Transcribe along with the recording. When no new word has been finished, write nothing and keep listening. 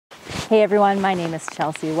Hey everyone, my name is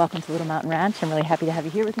Chelsea. Welcome to Little Mountain Ranch. I'm really happy to have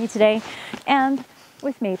you here with me today. And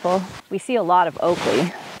with Maple, we see a lot of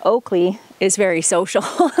Oakley. Oakley is very social.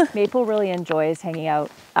 Maple really enjoys hanging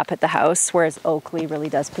out up at the house, whereas Oakley really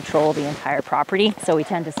does patrol the entire property. So we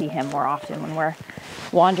tend to see him more often when we're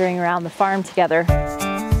wandering around the farm together.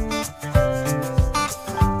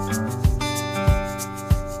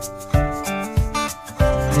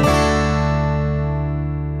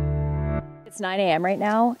 It's 9 a.m. right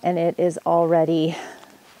now, and it is already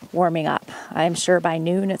warming up. I'm sure by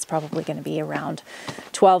noon it's probably going to be around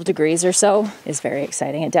 12 degrees or so. It's very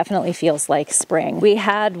exciting. It definitely feels like spring. We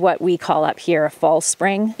had what we call up here a false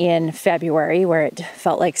spring in February, where it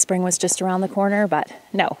felt like spring was just around the corner, but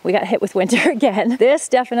no, we got hit with winter again. This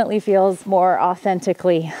definitely feels more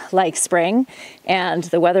authentically like spring, and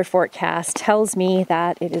the weather forecast tells me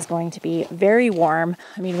that it is going to be very warm.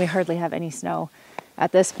 I mean, we hardly have any snow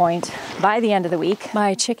at this point. By the end of the week,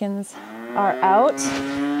 my chickens are out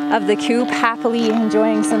of the coop, happily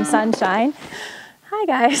enjoying some sunshine. Hi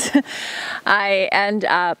guys. I end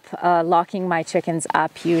up locking my chickens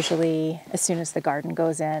up usually as soon as the garden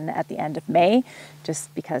goes in at the end of May,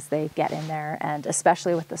 just because they get in there, and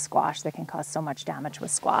especially with the squash, they can cause so much damage with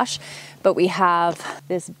squash. But we have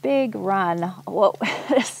this big run, whoa,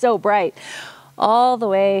 it's so bright, all the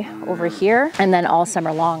way over here. And then all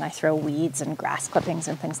summer long, I throw weeds and grass clippings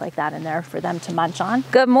and things like that in there for them to munch on.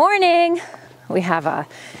 Good morning. We have a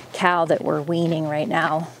cow that we're weaning right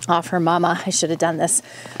now off her mama. I should have done this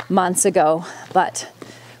months ago, but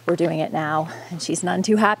we're doing it now, and she's none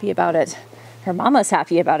too happy about it. Her mama's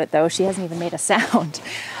happy about it though. She hasn't even made a sound.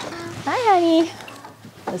 Hi, honey.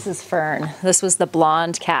 This is Fern. This was the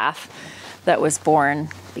blonde calf that was born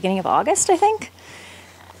beginning of August, I think.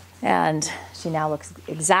 And she now looks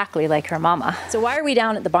exactly like her mama. So why are we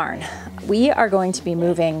down at the barn? We are going to be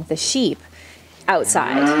moving the sheep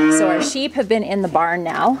outside. So our sheep have been in the barn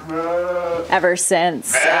now ever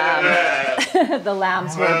since the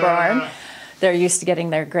lambs were born. They're used to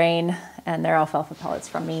getting their grain and their alfalfa pellets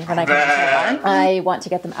from me when I come into the barn. I want to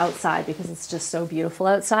get them outside because it's just so beautiful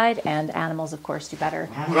outside, and animals of course do better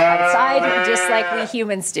outside, just like we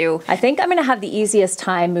humans do. I think I'm gonna have the easiest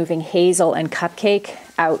time moving Hazel and Cupcake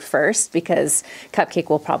out first, because Cupcake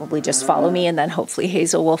will probably just follow me, and then hopefully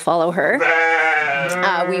Hazel will follow her.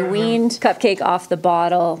 We weaned Cupcake off the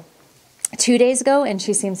bottle 2 days ago, and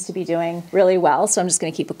she seems to be doing really well, so I'm just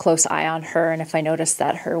going to keep a close eye on her, and if I notice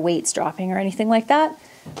that her weight's dropping or anything like that,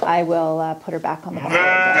 I will put her back on the bottle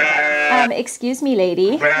again. Excuse me,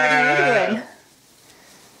 lady. What are you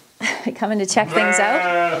doing? Coming to check things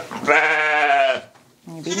out?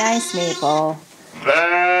 Be nice, Maple.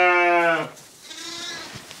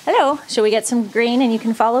 Hello, shall we get some grain and you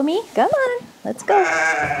can follow me? Come on, let's go.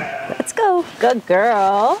 Let's go. Good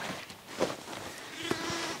girl.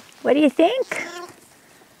 What do you think?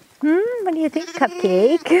 What do you think,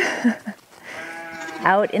 Cupcake?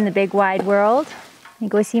 Out in the big wide world. You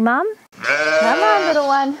go see Mom? Come on, little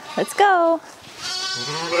one. Let's go.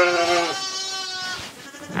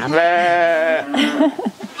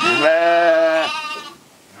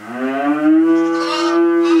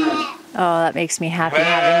 Oh, that makes me happy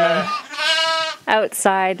having them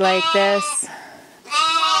outside like this.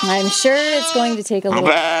 I'm sure it's going to take a little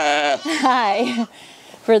time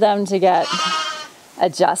for them to get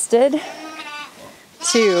adjusted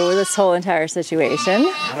to this whole entire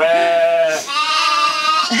situation.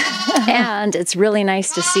 And it's really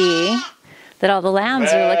nice to see that all the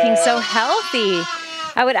lambs are looking so healthy.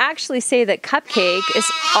 I would actually say that Cupcake is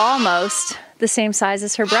almost the same size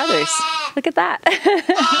as her brothers. Look at that.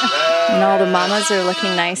 And all the mamas are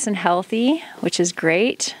looking nice and healthy, which is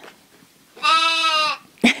great.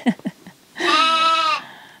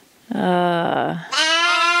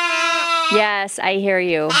 Yes, I hear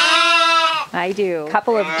you. I do. A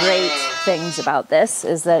couple of great things about this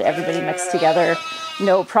is that everybody mixed together,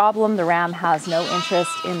 no problem. The ram has no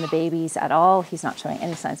interest in the babies at all. He's not showing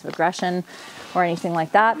any signs of aggression or anything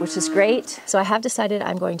like that, which is great. So I have decided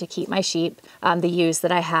I'm going to keep my sheep, the ewes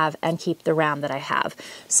that I have, and keep the ram that I have.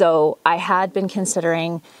 So I had been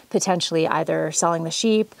considering potentially either selling the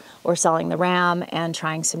sheep or selling the ram and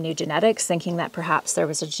trying some new genetics, thinking that perhaps there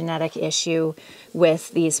was a genetic issue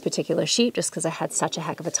with these particular sheep, just because I had such a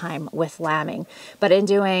heck of a time with lambing. But in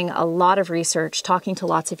doing a lot of research, talking to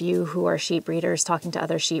lots of you who are sheep breeders, talking to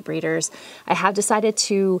other sheep breeders, I have decided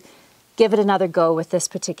to give it another go with this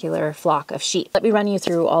particular flock of sheep. Let me run you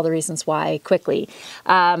through all the reasons why quickly.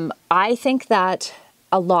 I think that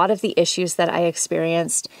a lot of the issues that I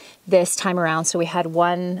experienced this time around, so we had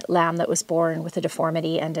one lamb that was born with a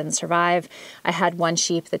deformity and didn't survive. I had one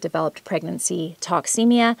sheep that developed pregnancy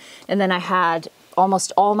toxemia, and then I had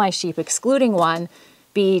almost all my sheep, excluding one,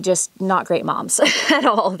 be just not great moms at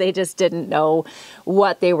all. They just didn't know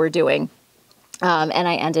what they were doing. And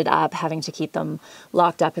I ended up having to keep them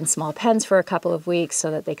locked up in small pens for a couple of weeks so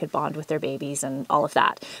that they could bond with their babies and all of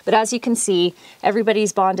that. But as you can see,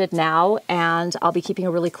 everybody's bonded now, and I'll be keeping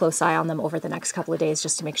a really close eye on them over the next couple of days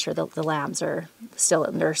just to make sure that the lambs are still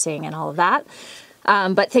at nursing and all of that.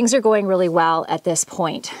 But things are going really well at this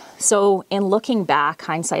point. So in looking back,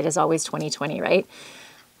 hindsight is always 20/20, right?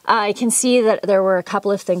 I can see that there were a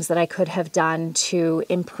couple of things that I could have done to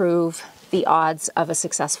improve the odds of a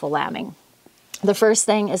successful lambing. The first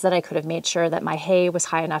thing is that I could have made sure that my hay was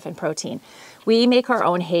high enough in protein. We make our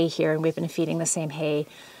own hay here, and we've been feeding the same hay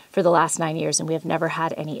for the last 9 years, and we have never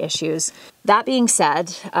had any issues. That being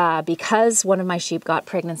said, because one of my sheep got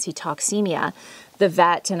pregnancy toxemia, the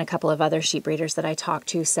vet and a couple of other sheep breeders that I talked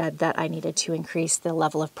to said that I needed to increase the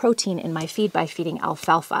level of protein in my feed by feeding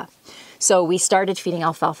alfalfa. So we started feeding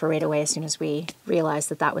alfalfa right away as soon as we realized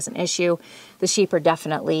that that was an issue. The sheep are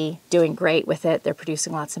definitely doing great with it. They're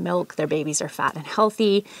producing lots of milk. Their babies are fat and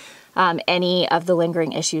healthy. Any of the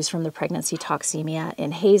lingering issues from the pregnancy toxemia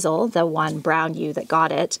in Hazel, the one brown ewe that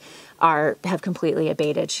got it, have completely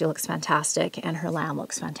abated. She looks fantastic, and her lamb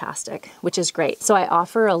looks fantastic, which is great. So I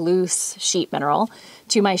offer a loose sheep mineral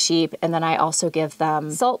to my sheep, and then I also give them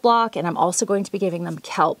salt block, and I'm also going to be giving them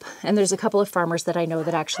kelp. And there's a couple of farmers that I know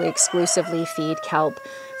that actually exclusively feed kelp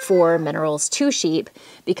for minerals to sheep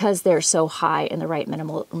because they're so high in the right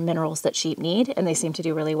minerals that sheep need, and they seem to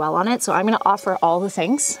do really well on it. So I'm going to offer all the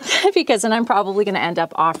things because then I'm probably going to end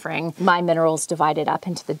up offering my minerals divided up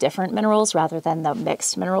into the different minerals rather than the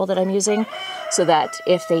mixed mineral that I'm using, so that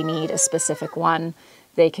if they need a specific one,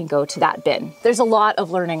 they can go to that bin. There's a lot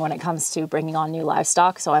of learning when it comes to bringing on new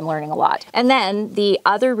livestock, so I'm learning a lot. And then the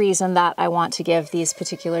other reason that I want to give these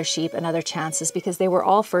particular sheep another chance is because they were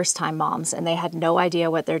all first-time moms and they had no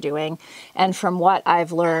idea what they're doing. And from what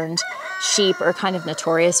I've learned, sheep are kind of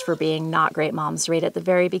notorious for being not great moms right at the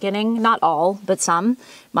very beginning. Not all, but some.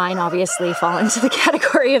 Mine obviously fall into the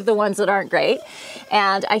category of the ones that aren't great.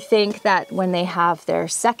 And I think that when they have their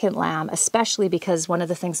second lamb, especially because one of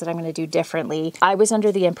the things that I'm going to do differently, I was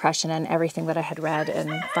under the impression, and everything that I had read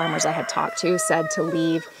and farmers I had talked to said to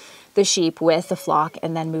leave the sheep with the flock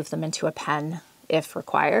and then move them into a pen if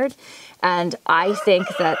required. And I think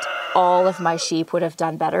that all of my sheep would have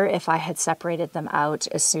done better if I had separated them out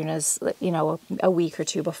as soon as, you know, a week or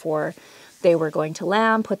two before they were going to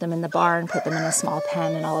lamb, put them in the barn, put them in a small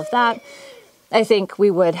pen and all of that. I think we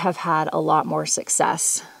would have had a lot more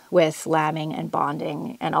success with lambing and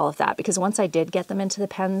bonding and all of that, because once I did get them into the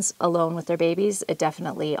pens alone with their babies, it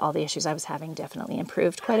definitely, all the issues I was having definitely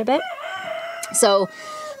improved quite a bit. So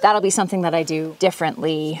that'll be something that I do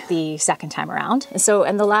differently the second time around. So,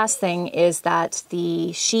 and the last thing is that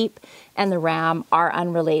the sheep and the ram are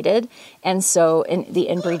unrelated, and so the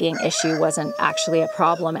inbreeding issue wasn't actually a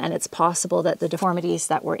problem, and it's possible that the deformities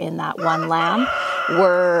that were in that one lamb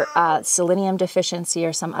were selenium deficiency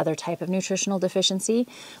or some other type of nutritional deficiency,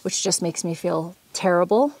 which just makes me feel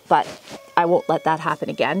terrible, but I won't let that happen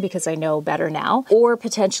again because I know better now, or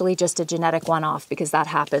potentially just a genetic one-off because that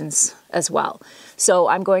happens as well. So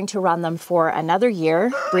I'm going to run them for another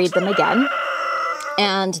year, breed them again,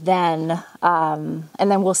 and then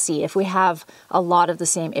we'll see. If we have a lot of the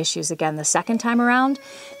same issues again the second time around,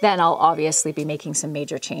 then I'll obviously be making some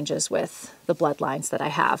major changes with the bloodlines that I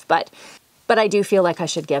have. But I do feel like I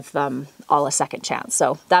should give them all a second chance.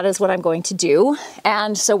 So that is what I'm going to do.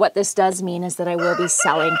 And so what this does mean is that I will be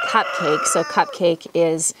selling Cupcake. So Cupcake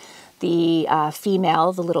is the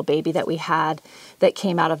female, the little baby that we had that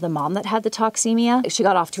came out of the mom that had the toxemia. She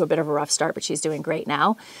got off to a bit of a rough start, but she's doing great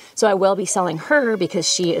now. So I will be selling her because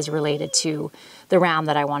she is related to the ram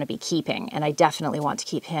that I want to be keeping. And I definitely want to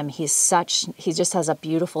keep him. He just has a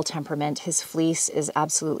beautiful temperament. His fleece is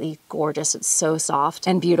absolutely gorgeous. It's so soft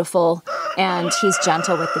and beautiful. And he's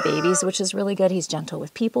gentle with the babies, which is really good. He's gentle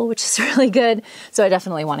with people, which is really good. So I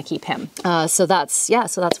definitely want to keep him. So that's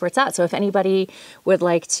where it's at. So if anybody would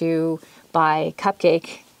like to buy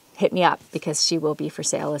Cupcake, hit me up because she will be for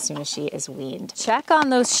sale as soon as she is weaned. Check on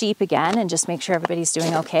those sheep again and just make sure everybody's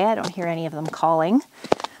doing okay. I don't hear any of them calling,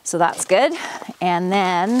 so that's good. And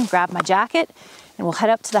then grab my jacket and we'll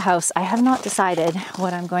head up to the house. I have not decided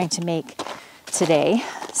what I'm going to make today,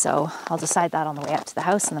 so I'll decide that on the way up to the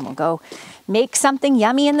house, and then we'll go make something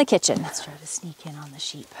yummy in the kitchen. Let's try to sneak in on the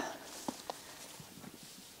sheep.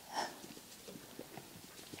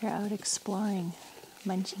 They're out exploring,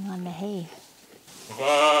 munching on the hay.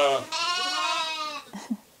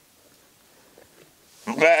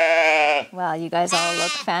 Well, you guys all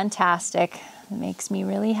look fantastic. It makes me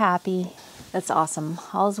really happy. That's awesome.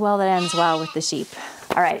 All's well that ends well with the sheep.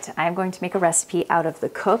 All right, I'm going to make a recipe out of the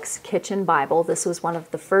Cook's Kitchen Bible. This was one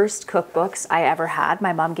of the first cookbooks I ever had.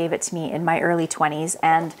 My mom gave it to me in my early 20s,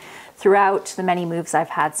 and throughout the many moves I've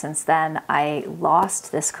had since then, I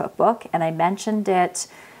lost this cookbook, and I mentioned it,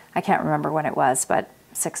 I can't remember when it was, but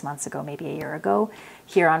 6 months ago, maybe a year ago,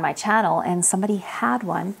 here on my channel, and somebody had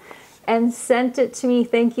one and sent it to me.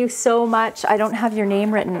 Thank you so much. I don't have your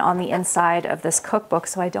name written on the inside of this cookbook,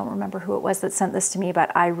 so I don't remember who it was that sent this to me,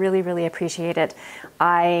 but I really, really appreciate it.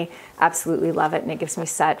 I absolutely love it, and it gives me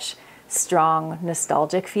such strong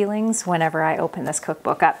nostalgic feelings whenever I open this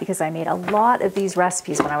cookbook up, because I made a lot of these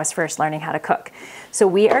recipes when I was first learning how to cook. So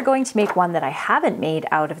we are going to make one that I haven't made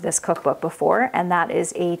out of this cookbook before, and that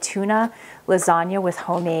is a tuna lasagna with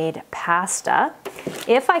homemade pasta.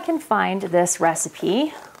 If I can find this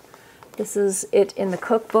recipe, this is it in the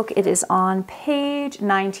cookbook. It is on page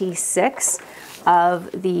 96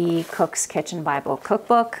 of the Cook's Kitchen Bible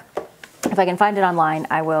cookbook. If I can find it online,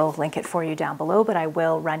 I will link it for you down below, but I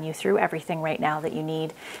will run you through everything right now that you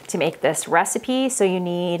need to make this recipe. So you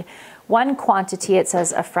need one quantity, it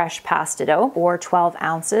says a fresh pasta dough, or 12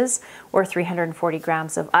 ounces, or 340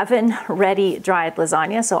 grams of oven-ready dried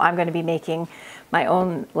lasagna. So I'm going to be making my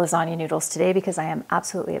own lasagna noodles today because I am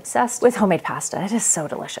absolutely obsessed with homemade pasta. It is so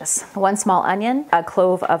delicious. One small onion, a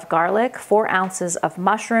clove of garlic, 4 ounces of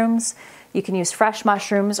mushrooms. You can use fresh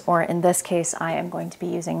mushrooms, or in this case, I am going to be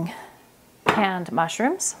using canned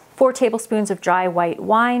mushrooms. 4 tablespoons of dry white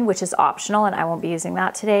wine, which is optional, and I won't be using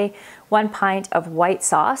that today. 1 pint of white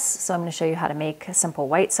sauce. So I'm going to show you how to make a simple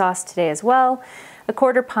white sauce today as well. A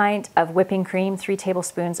 1/4 pint of whipping cream, 3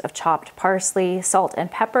 tablespoons of chopped parsley, salt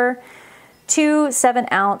and pepper, 2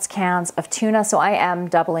 7-ounce cans of tuna. So I am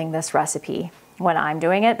doubling this recipe when I'm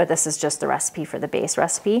doing it, but this is just the recipe for the base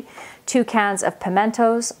recipe. 2 cans of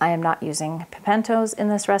pimentos. I am not using pimentos in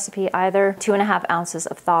this recipe either. 2.5 ounces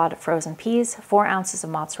of thawed frozen peas, 4 ounces of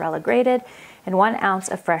mozzarella grated, and 1 ounce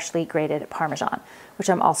of freshly grated Parmesan, which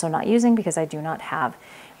I'm also not using because I do not have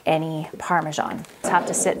any Parmesan. Just have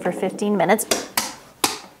to sit for 15 minutes.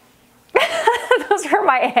 Those were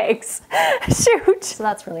my eggs. Shoot. So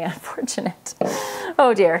that's really unfortunate.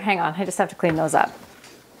 Oh dear, hang on. I just have to clean those up.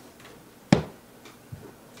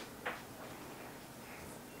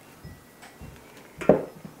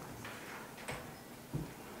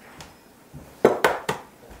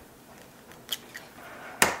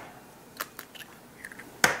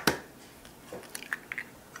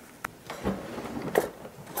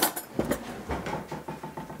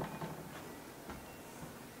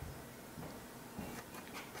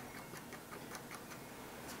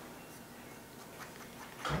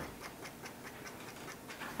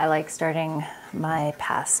 I like starting my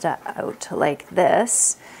pasta out like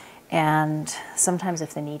this, and sometimes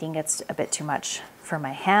if the kneading gets a bit too much for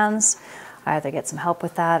my hands, I either get some help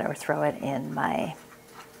with that or throw it in my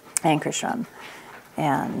Ankerstrom.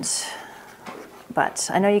 But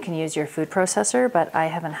I know you can use your food processor, but I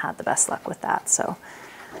haven't had the best luck with that, so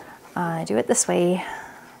I do it this way.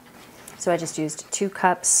 So I just used 2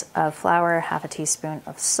 cups of flour, 1/2 teaspoon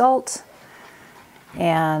of salt,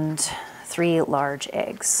 and 3 large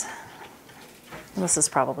eggs. This is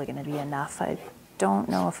probably going to be enough. I don't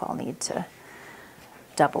know if I'll need to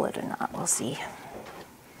double it or not. We'll see.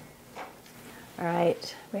 All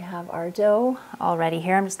right, we have our dough all ready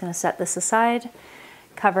here. I'm just going to set this aside,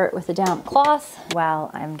 cover it with a damp cloth while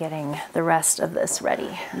I'm getting the rest of this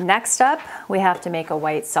ready. Next up, we have to make a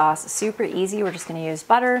white sauce. Super easy. We're just going to use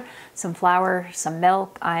butter, some flour, some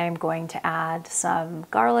milk. I'm going to add some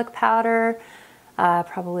garlic powder,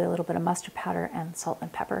 probably a little bit of mustard powder, and salt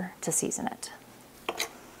and pepper to season it.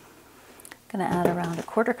 Gonna add around a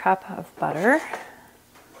 1/4 cup of butter.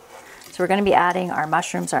 So we're gonna be adding our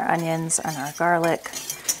mushrooms, our onions, and our garlic,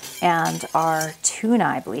 and our tuna,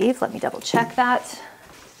 I believe. Let me double check that.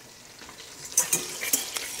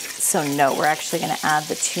 So no, we're actually gonna add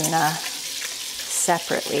the tuna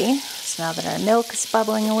separately. So now that our milk is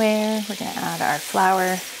bubbling away, we're gonna add our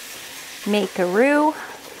flour, make a roux.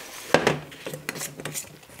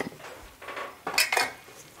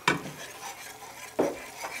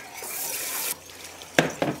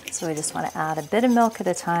 So we just want to add a bit of milk at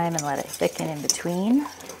a time and let it thicken in between.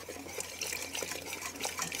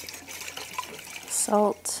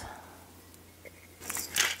 Salt,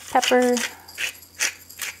 pepper,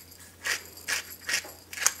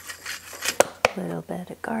 a little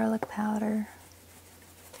bit of garlic powder,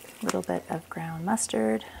 a little bit of ground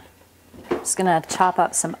mustard. I'm just gonna chop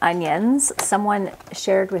up some onions. Someone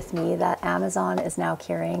shared with me that Amazon is now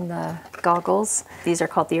carrying the goggles. These are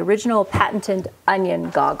called the original patented onion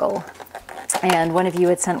goggle. And one of you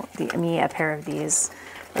had sent me a pair of these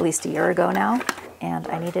at least a year ago now, and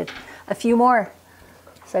I needed a few more.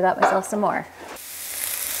 So I got myself some more.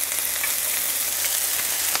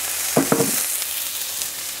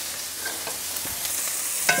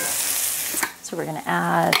 So we're gonna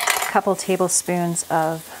add a couple tablespoons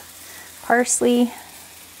of parsley.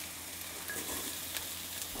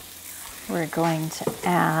 We're going to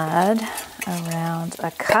add around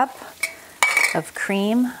a cup of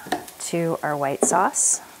cream to our white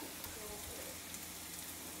sauce.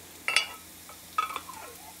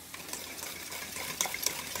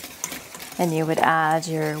 And you would add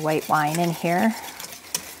your white wine in here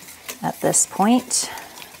at this point.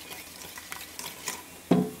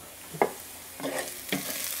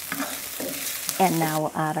 And now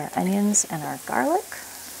we'll add our onions and our garlic.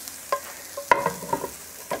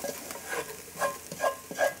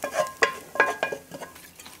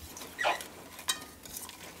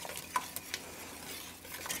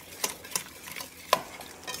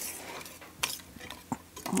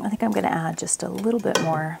 I think I'm going to add just a little bit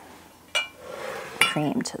more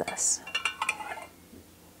cream to this.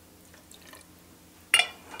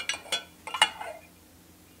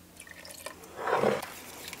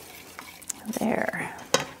 There.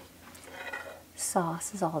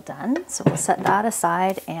 Sauce is all done, so we'll set that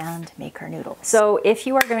aside and make our noodles. So if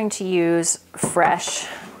you are going to use fresh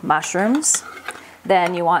mushrooms,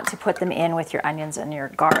 then you want to put them in with your onions and your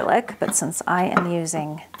garlic, but since I am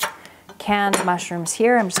using canned mushrooms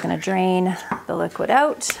here, I'm just going to drain the liquid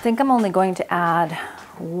out. I think I'm only going to add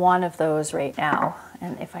one of those right now,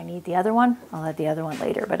 and if I need the other one, I'll add the other one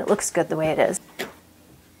later, but it looks good the way it is.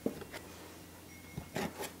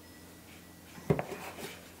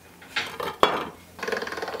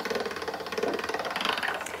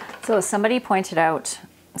 So somebody pointed out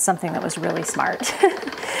something that was really smart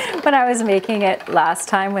when I was making it last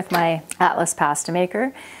time with my Atlas pasta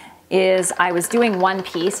maker, is I was doing one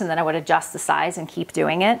piece and then I would adjust the size and keep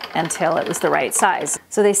doing it until it was the right size.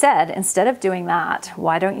 So they said, instead of doing that,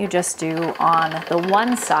 why don't you just do on the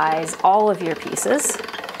one size all of your pieces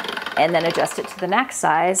and then adjust it to the next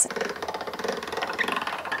size.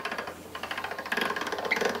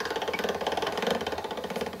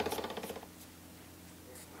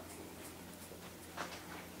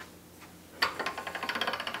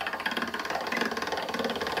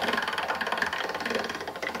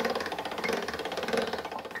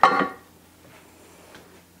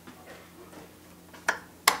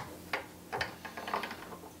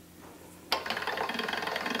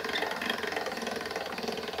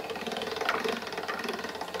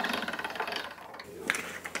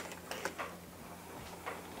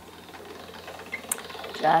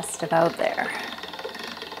 Just about there.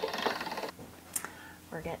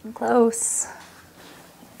 We're getting close.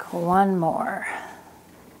 One more.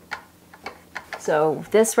 So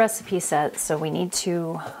this recipe says, so we need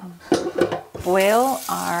to boil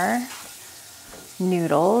our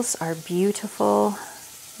noodles, our beautiful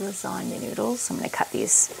lasagna noodles. I'm going to cut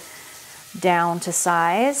these down to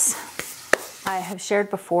size. I have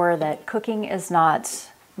shared before that cooking is not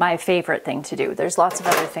my favorite thing to do. There's lots of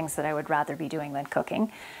other things that I would rather be doing than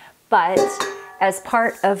cooking. But as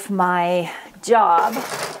part of my job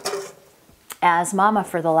as mama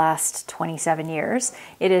for the last 27 years,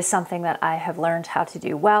 it is something that I have learned how to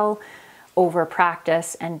do well over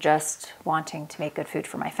practice and just wanting to make good food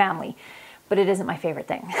for my family. But it isn't my favorite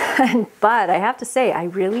thing. But I have to say, I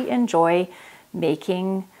really enjoy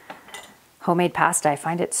making homemade pasta. I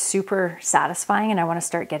find it super satisfying, and I want to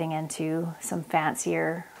start getting into some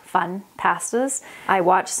fancier, fun pastas. I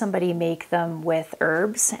watched somebody make them with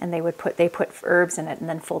herbs, and they put herbs in it and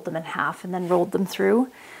then fold them in half and then rolled them through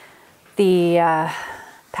the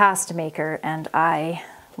pasta maker, and I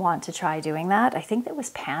want to try doing that. I think that was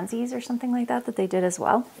pansies or something like that they did as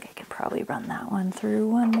well. I could probably run that one through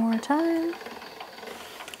one more time.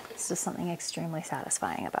 It's just something extremely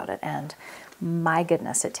satisfying about it, and my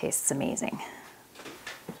goodness, it tastes amazing.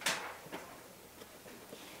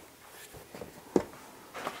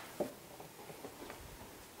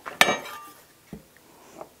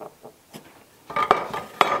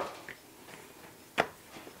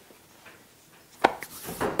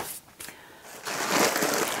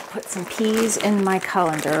 Put some peas in my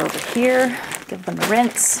colander over here, give them a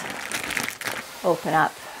rinse, open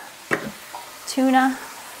up tuna.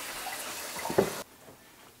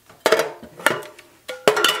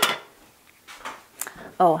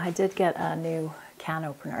 Oh, I did get a new can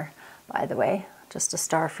opener, by the way, just a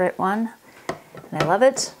Starfrit one, and I love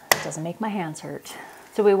it. It doesn't make my hands hurt.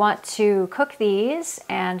 So we want to cook these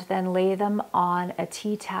and then lay them on a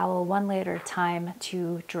tea towel 1 layer at a time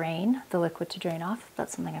to drain, the liquid to drain off.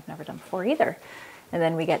 That's something I've never done before either. And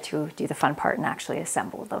then we get to do the fun part and actually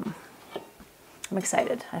assemble them. I'm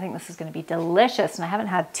excited. I think this is going to be delicious, and I haven't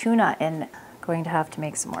had tuna in. Going to have to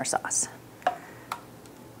make some more sauce.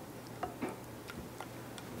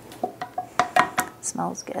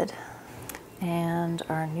 Smells good. And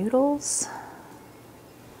our noodles.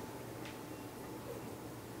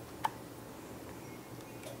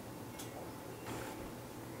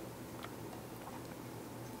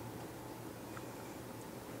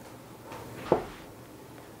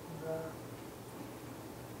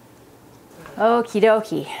 Okie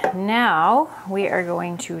dokie. Now we are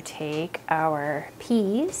going to take our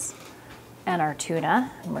peas and our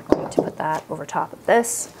tuna, and we're going to put that over top of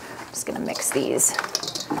this. I'm just going to mix these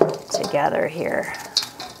together here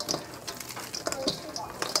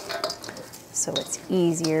so it's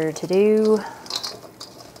easier to do.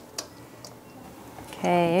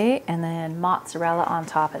 Okay, and then mozzarella on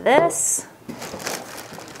top of this.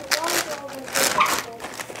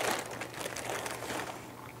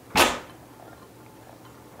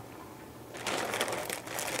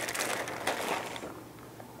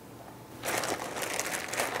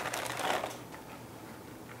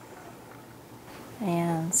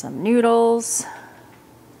 And some noodles.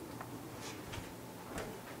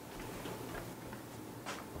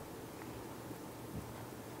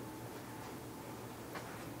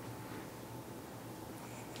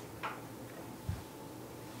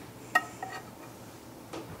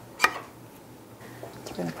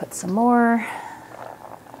 So we're going to put some more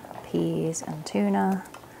peas and tuna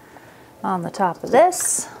on the top of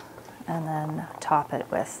this, and then top it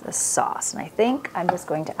with the sauce. And I think I'm just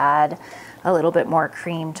going to add a little bit more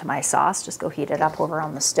cream to my sauce. Just go heat it up over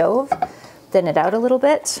on the stove, thin it out a little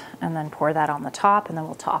bit, and then pour that on the top, and then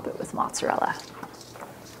we'll top it with mozzarella.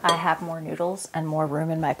 I have more noodles and more room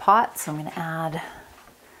in my pot, so I'm going to add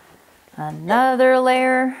another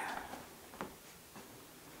layer.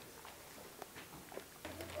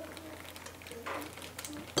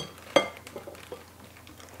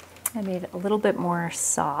 I made a little bit more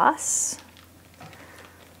sauce.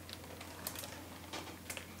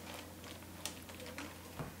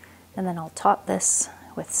 And then I'll top this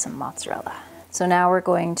with some mozzarella. So now we're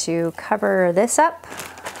going to cover this up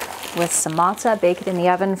with some mozza, bake it in the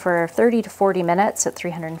oven for 30 to 40 minutes at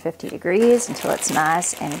 350 degrees until it's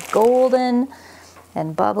nice and golden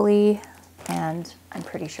and bubbly, and I'm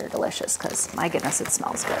pretty sure delicious, because my goodness, it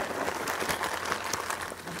smells good.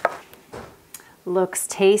 Looks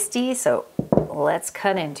tasty, so let's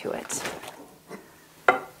cut into it.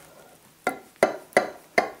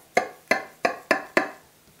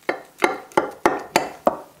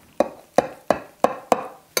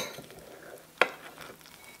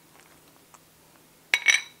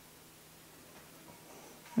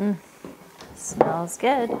 Smells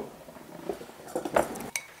good.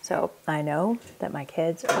 So I know that my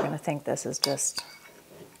kids are going to think this is just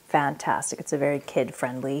fantastic. It's a very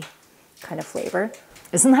kid-friendly kind of flavor.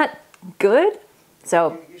 Isn't that good?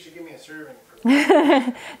 So you should give me a serving for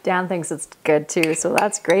that. Dan thinks it's good too, so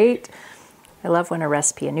that's great. I love when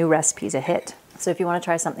a new recipe is a hit. So if you want to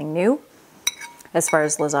try something new, as far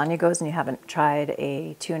as lasagna goes, and you haven't tried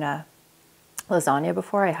a tuna lasagna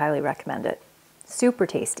before, I highly recommend it. Super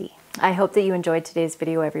tasty. I hope that you enjoyed today's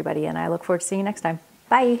video, everybody, and I look forward to seeing you next time.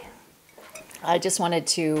 Bye. I just wanted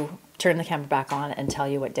to turn the camera back on and tell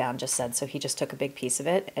you what Dan just said. So he just took a big piece of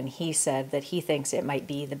it, and he said that he thinks it might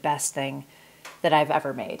be the best thing that I've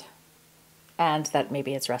ever made, and that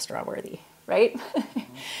maybe it's restaurant worthy, right?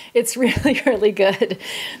 It's really, really good.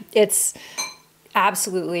 It's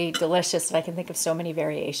absolutely delicious, and I can think of so many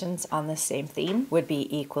variations on this same theme would be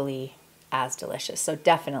equally as delicious. So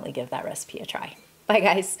definitely give that recipe a try. Bye,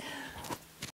 guys.